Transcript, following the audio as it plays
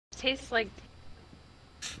tastes like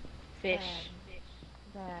fish.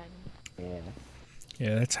 Bad. Yeah.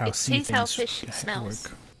 Yeah, that's how It sea tastes how things fish smells.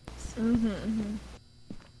 work. Mm-hmm. Wait,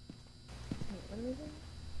 what are we doing?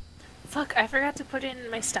 Fuck, I forgot to put in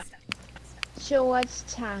my stuff. George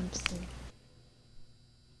Thompson.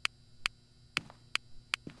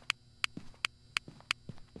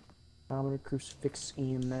 Thermometer, crucifix,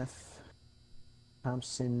 EMF,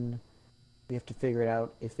 Thompson. We have to figure it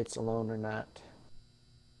out if it's alone or not.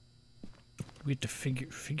 We have to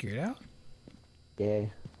figure it out. Yeah.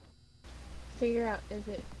 Figure out if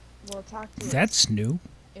it will talk to us That's new.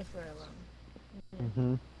 if we're alone.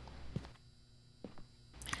 Mm-hmm.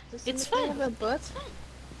 It's fun. fun. Have a book.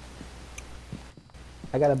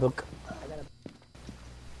 I got a book.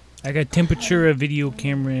 I got temperature, a video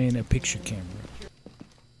camera, and a picture camera.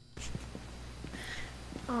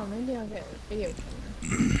 Oh, maybe I'll get a video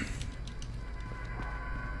camera.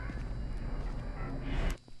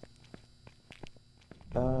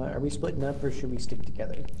 Are we splitting up or should we stick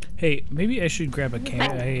together? Hey, maybe I should grab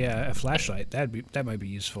a flashlight. That might be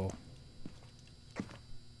useful.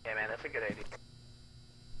 Yeah, man, that's a good idea.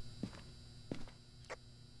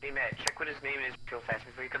 Hey, Matt, check what his name is real fast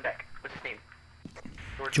before you come back. What's his name?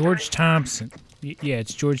 George Thompson. Yeah,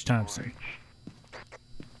 it's George Thompson.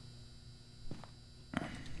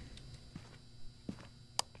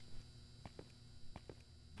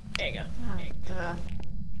 There you go. Oh,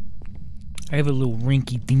 I have a little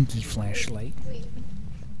rinky-dinky flashlight.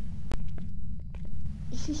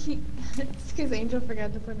 it's because Angel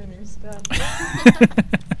forgot to put in her stuff.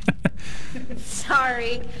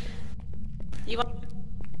 Sorry. You want?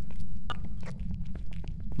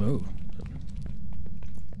 Whoa.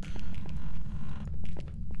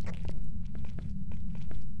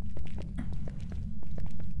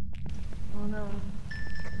 Oh no.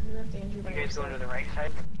 We left Andrew by You guys going to himself. the right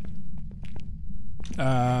side?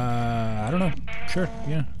 I don't know. Sure,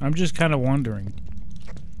 yeah. I'm just kind of wondering.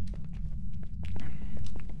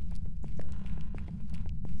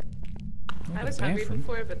 Oh, I the was hungry bathroom.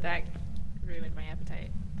 before, but that ruined my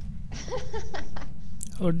appetite.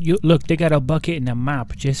 Oh, look, they got a bucket and a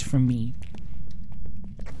mop just for me.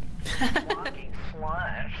 Walking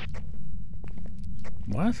slash.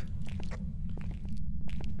 What?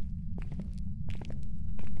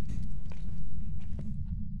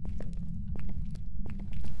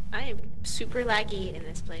 I am super laggy in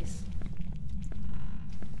this place.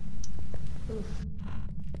 Oof.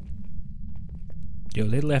 Yo,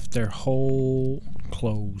 they left their whole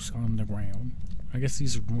clothes on the ground. I guess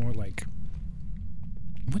these are more like...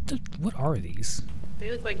 What are these?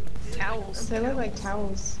 They look like towels. They look like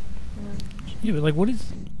towels. Yeah, but like, what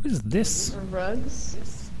is this? Or rugs.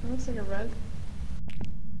 It looks like a rug.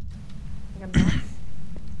 Like a mat.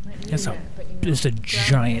 Not you It's a, mat, but you know. it's a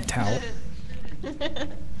giant towel.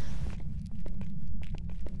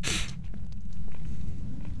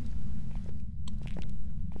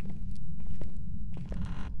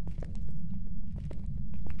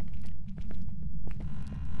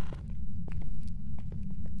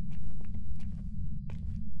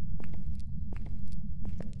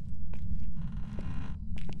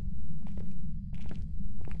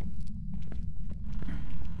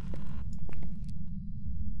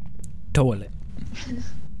 Toilet.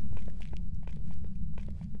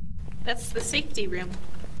 That's the safety room.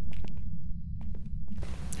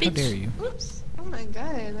 How dare you? Oops. Oh my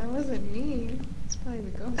god, that wasn't me. It's probably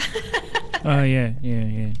the ghost. Oh, yeah.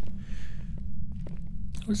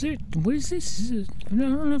 Was it? What is this? I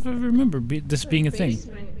don't know if I remember this being a thing.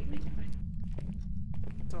 Basement.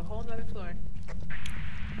 It's a whole other floor.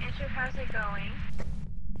 Andrew, how's it going?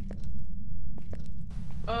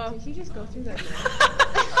 Oh, Did he just go through that door?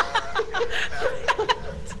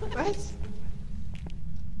 What?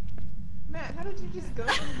 Matt, how did you just go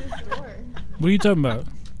through this door? What are you talking about?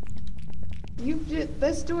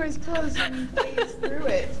 This door is closed and you phased through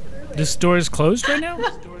it. This door is closed right now?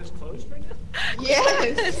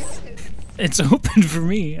 Yes! It's open for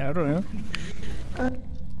me. I don't know.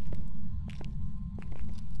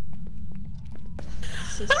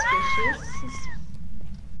 Suspicious.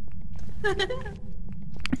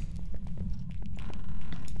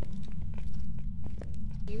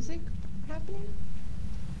 Music happening?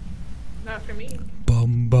 not for me.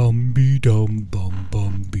 Bum bum be dum bum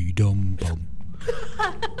bum be dum bum.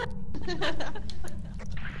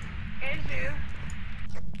 Andrew.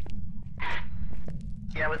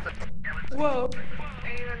 Yeah, what's up? Whoa.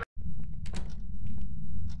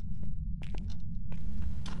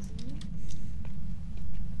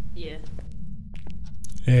 Yeah.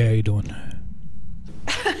 Hey, how you doing?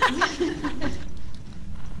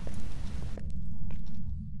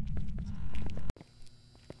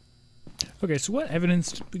 Okay, so what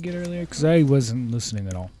evidence did we get earlier? Because I wasn't listening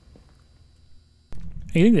at all.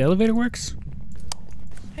 Hey, you think the elevator works?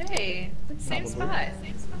 Hey, same spot. I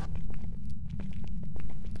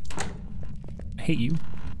hate you.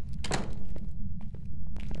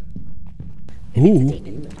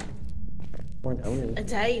 Ooh. Or an Oni. A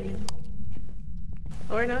diamond.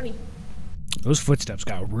 Or an Oni. Those footsteps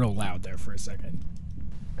got real loud there for a second.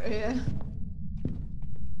 Yeah.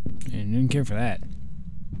 And didn't care for that.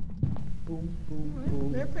 Boom, boom,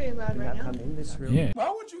 boom. They're pretty loud Do right not now. come in this room. Yeah. Why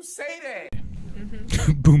would you say that?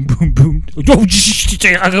 Boom, boom, boom. Oh, Oh my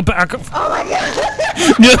god!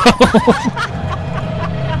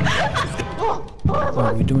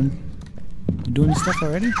 oh, we doing this stuff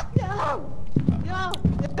already? No! No!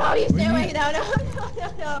 No! You stay away! No! No! No!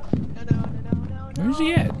 No! No! No! No! No! Where's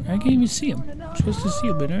he at? I can't even see him. I'm supposed to see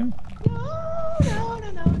him, but no. No! No!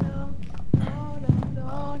 No! No! No! No!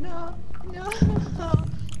 No! No! No!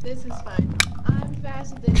 This is fine. I'm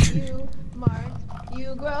faster than you, Mark.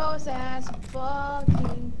 You gross ass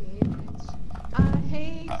fucking bitch. I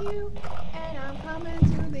hate you, and I'm coming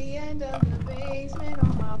to the end of the basement. Oh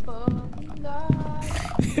my fucking god.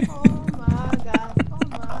 Oh my god. Oh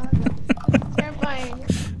my god. This is terrifying.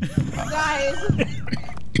 Guys.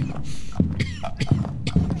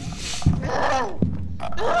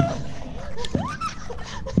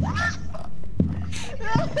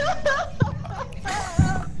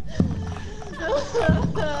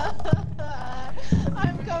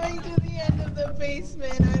 I'm coming to the end of the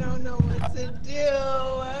basement. I don't know what to do.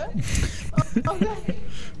 Oh, God.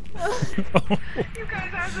 You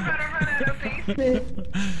guys, I was about to run out of basement.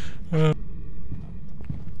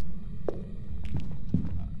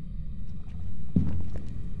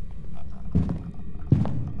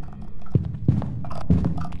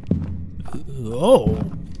 Oh.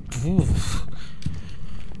 Oof.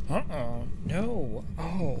 Uh-uh. No.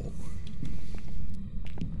 Oh.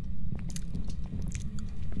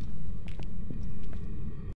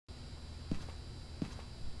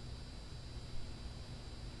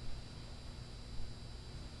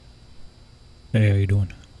 Hey, how you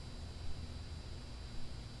doing?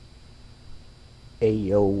 Hey,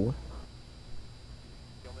 yo.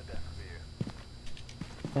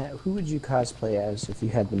 Who would you cosplay as if you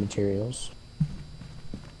had the materials?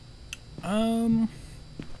 I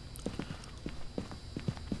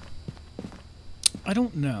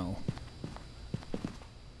don't know.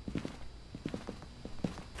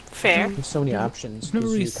 Fair. There's so many options. I've never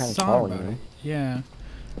 'Cause really you're kind of thought tall, about you know? it. Yeah.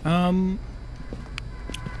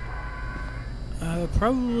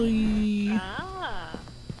 Probably. Ah.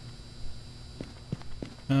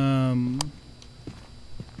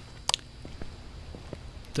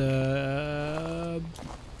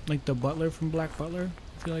 Like the butler from Black Butler.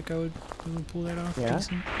 I feel like I would pull that off. Yeah?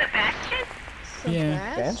 Decent. Sebastian?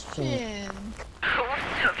 Yeah. Sebastian. Oh,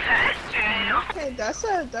 Sebastian. Okay, that's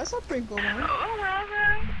a pretty good one. Oh, well,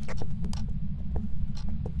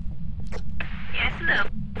 yeah, it's a little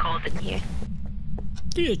cold in here.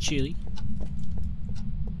 Yeah, chilly.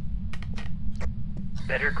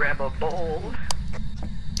 Better grab a bowl.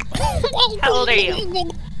 How old are you?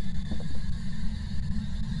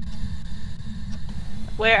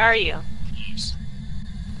 Where are you?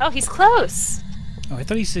 Oh, he's close. Oh, I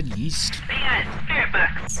thought he said yeast. Yeah, spirit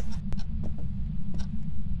box.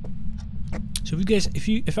 So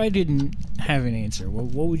if I didn't have an answer,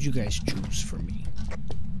 what would you guys choose for me?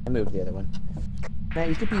 I moved the other one. Matt,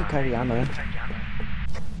 you could be Kageyama.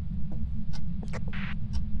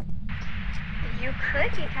 You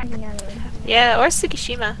could be hanging out with him. Yeah, or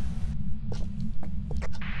Tsukishima.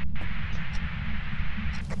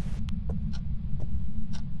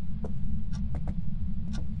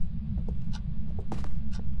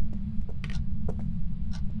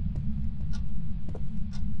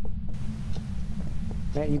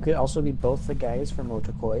 Matt, you could also be both the guys from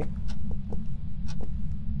Otokoi.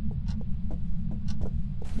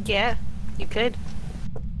 Yeah, you could.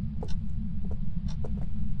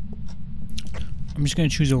 I'm just gonna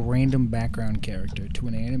choose a random background character to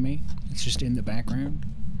an anime. It's just in the background.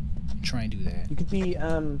 Try and do that. You could be,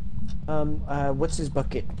 what's his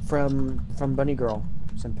bucket from Bunny Girl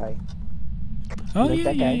Senpai. Oh like yeah,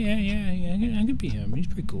 that yeah, guy? yeah. I could be him. He's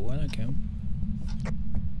pretty cool. I like him.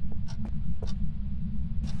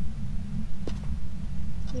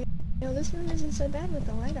 You know, this room isn't so bad with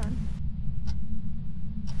the light on.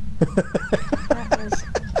 That was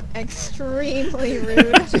extremely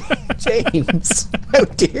rude. James, how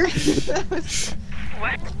dare you? That was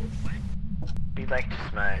What? We like to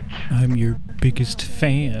smudge. I'm your biggest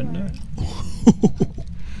fan.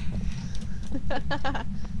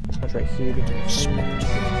 That's right here. Smudge.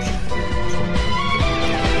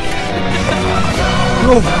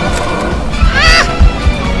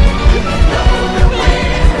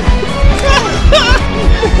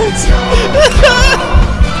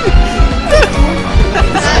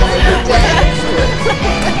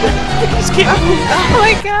 Just can't move. Oh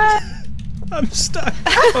my god. I'm stuck.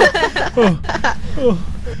 Oh.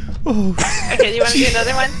 Okay, do you want to do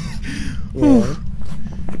another one? Yeah.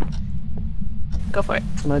 Go for it.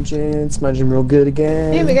 Smudging real good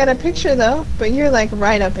again. Hey, we got a picture though, but you're like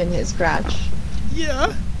right up in his crotch.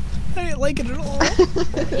 Yeah. I didn't like it at all.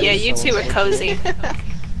 Yeah, you two are cozy.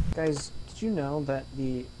 Guys, did you know that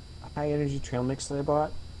the high energy trail mix that I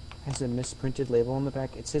bought has a misprinted label on the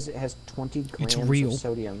back? It says it has 20 grams real. of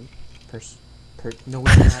sodium per. No,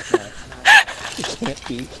 it's not that. It can't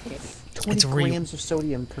be. 20 It's real. grams of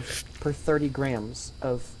sodium per 30 grams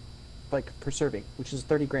of, like, per serving, which is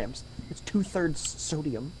 30 grams. It's 2/3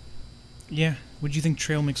 sodium. Yeah. What do you think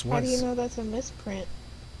trail mix was? How do you know that's a misprint?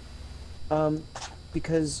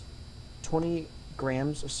 Because 20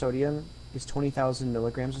 grams of sodium is 20,000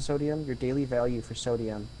 milligrams of sodium. Your daily value for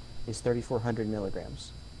sodium is 3,400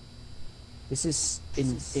 milligrams. This is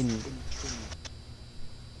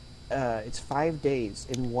it's 5 days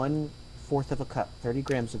in 1/4 of a cup. 30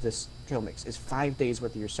 grams of this trail mix is 5 days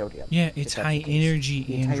worth of your sodium. Yeah, if it's that's high the case. energy,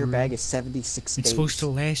 The entire Andrew. bag is 76 days. It's supposed to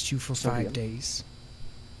last you for Sodium. 5 days.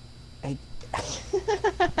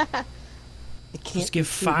 It can't Just give be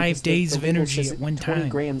true 5 because days the of label energy says at one 20 time.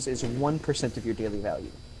 grams is 1% of your daily value.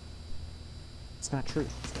 It's not true.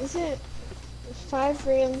 Isn't 5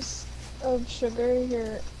 grams of sugar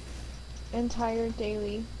your entire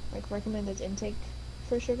daily, like, recommended intake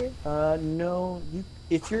for sugar? No.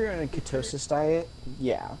 If you're on a ketosis diet,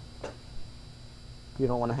 yeah. You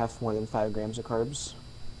don't want to have more than 5 grams of carbs.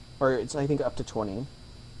 Or it's, I think, up to 20.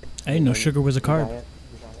 I didn't know sugar was a carb.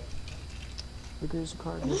 Sugar is a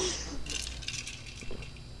carb.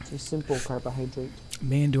 It's a simple carbohydrate.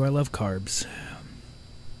 Man, do I love carbs.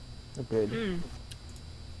 They're good.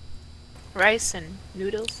 Rice and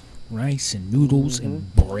noodles. Rice and noodles and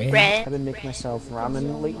Mm-hmm. bread. Bread. I've been making myself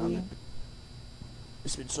ramen lately.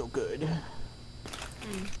 It's been so good.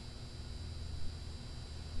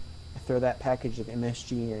 I throw that package of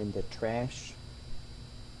MSG in the trash,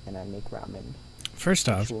 and I make ramen. First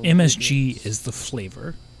off, Actual MSG ingredients. is the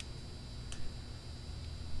flavor.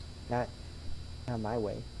 Not my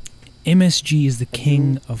way. MSG is the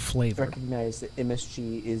king of flavor. Recognize that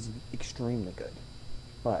MSG is extremely good,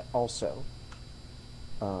 but also,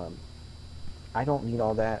 I don't need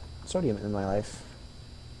all that sodium in my life.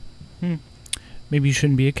 Maybe you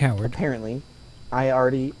shouldn't be a coward. Apparently, I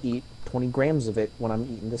already eat 20 grams of it when I'm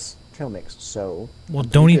eating this trail mix, so... Well, I'm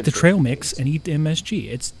don't pretty eat good the for trail a few mix days. and eat the MSG.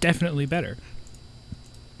 It's definitely better.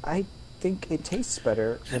 I think it tastes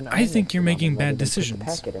better when I think make you're the making ramen bad rather than put the decisions.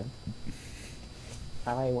 packet in.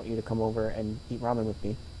 I want you to come over and eat ramen with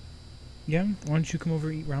me. Yeah? Why don't you come over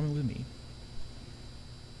and eat ramen with me?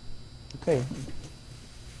 Okay.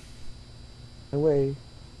 Away.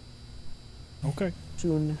 Okay.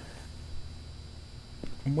 Soon.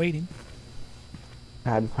 I'm waiting.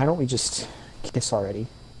 God, why don't we just kiss already?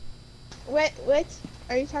 What?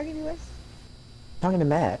 Are you talking to us? I'm talking to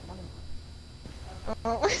Matt.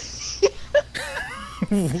 Oh.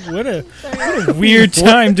 What a weird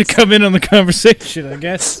time to come in on the conversation, I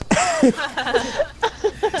guess.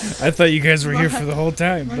 I thought you guys were here for the whole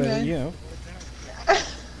time, but Okay. you know.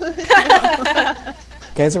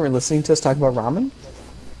 Guys that were listening to us talk about ramen?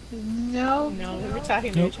 No. No, we were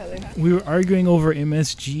talking to Nope. each other. We were arguing over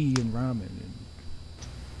MSG and ramen.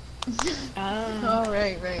 Oh,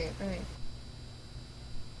 right.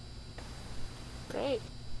 Great.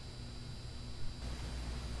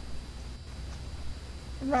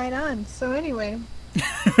 Right on. So anyway,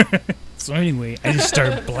 So anyway, I just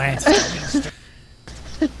started blasting.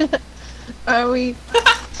 are we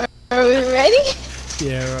ready?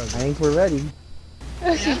 Yeah, I think we're ready.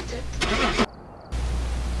 Okay.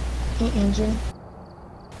 Hey, Andrew.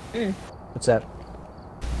 What's that?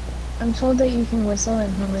 I'm told that you can whistle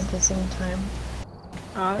and hum at the same time.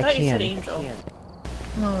 Oh, I thought you said I angel. can.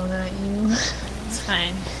 Oh, No, not you. It's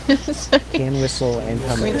fine. Sorry. Can whistle and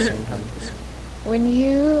hum at the same time. When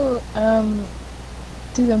you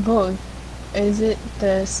do them both, is it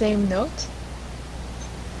the same note?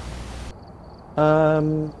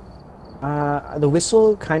 The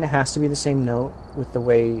whistle kind of has to be the same note with the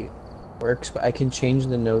way it works, but I can change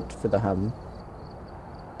the note for the hum.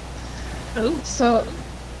 Oh, So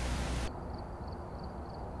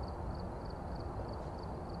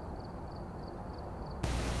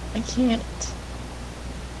I can't.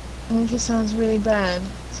 I think it sounds really bad.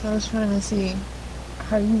 So I was trying to see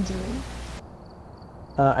how you do it.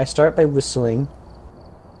 I start by whistling,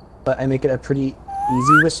 but I make it a pretty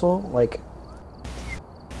easy whistle, like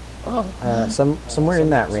Oh. somewhere in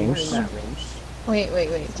that range. Wait.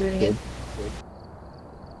 Do it again.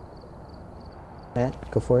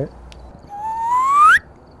 Matt, go for it.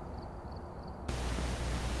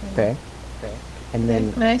 Okay. And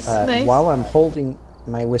then Nice. while I'm holding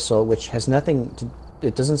my whistle, which has nothing to,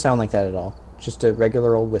 it doesn't sound like that at all. Just a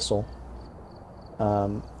regular old whistle.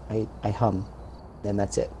 I hum, and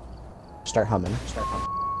that's it. Start humming.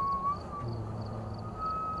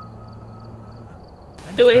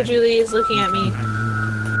 The way Julie is looking at me.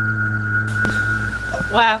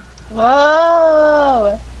 Wow.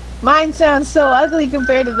 Whoa! Mine sounds so ugly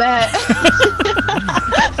compared to that.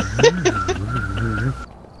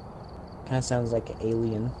 Kind of sounds like an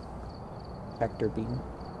alien vector beam.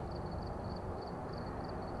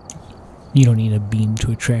 You don't need a beam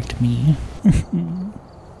to attract me.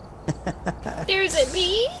 There's a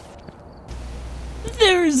bee.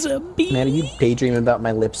 There's a beam. Man, are you daydreaming about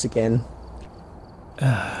my lips again?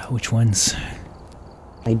 Which ones?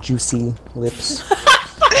 My juicy lips.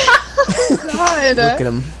 God. Look at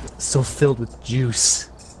them, so filled with juice.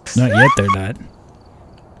 Not yet, they're not.